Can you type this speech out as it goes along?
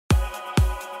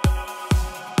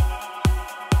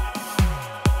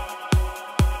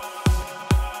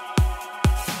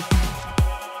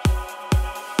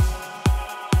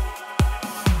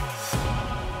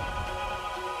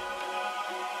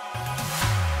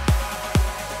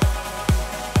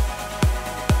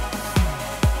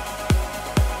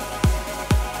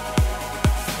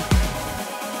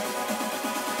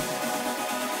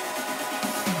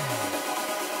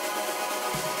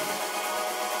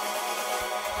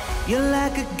You're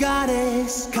like a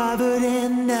goddess covered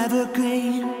in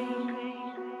evergreen.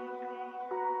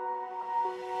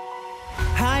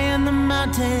 High in the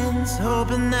mountains,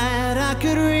 hoping that I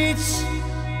could reach.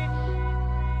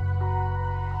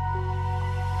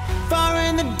 Far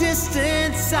in the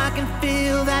distance, I can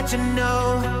feel that you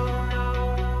know.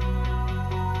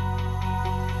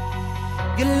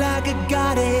 You're like a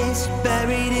goddess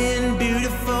buried in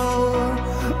beautiful.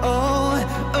 Oh,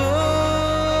 oh.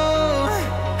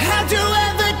 How'd you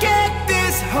ever get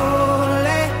this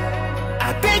holy?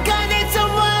 I think I need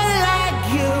someone like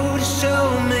you to show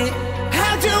me.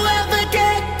 How'd you ever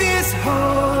get this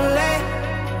holy?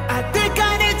 I think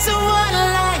I need someone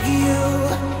like you.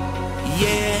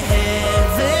 Yeah,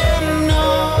 heaven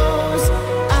knows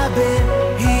I've been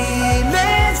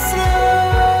healing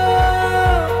slow.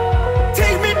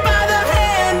 Take me by the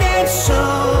hand and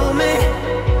show me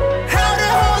how to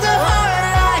hold a heart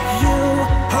like you.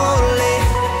 Holy,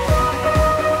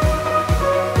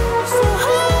 so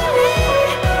holy,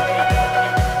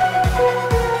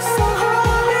 so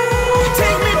holy.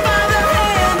 Take me by the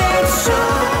hand and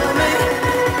show me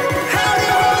how to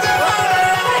hold a heart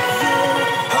like you.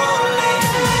 Holy.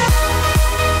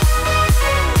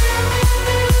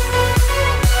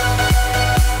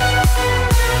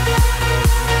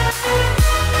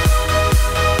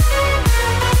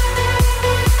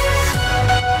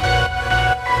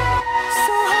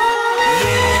 So holy.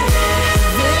 Yeah,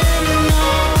 heaven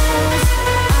knows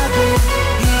I've been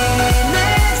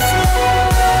healing slow.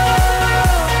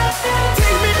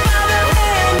 Take me by the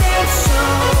hand and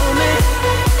show me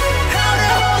how to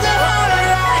hold a heart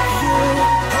like you.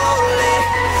 Holy.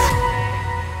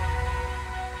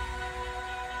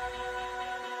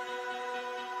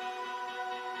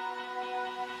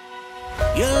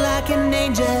 You're like an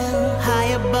angel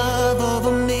high above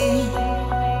over me.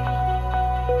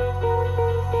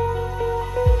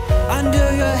 Under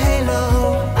your halo,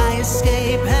 I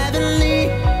escape heavenly.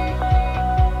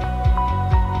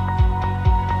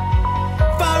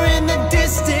 Far in the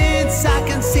distance, I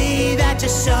can see that you're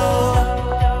so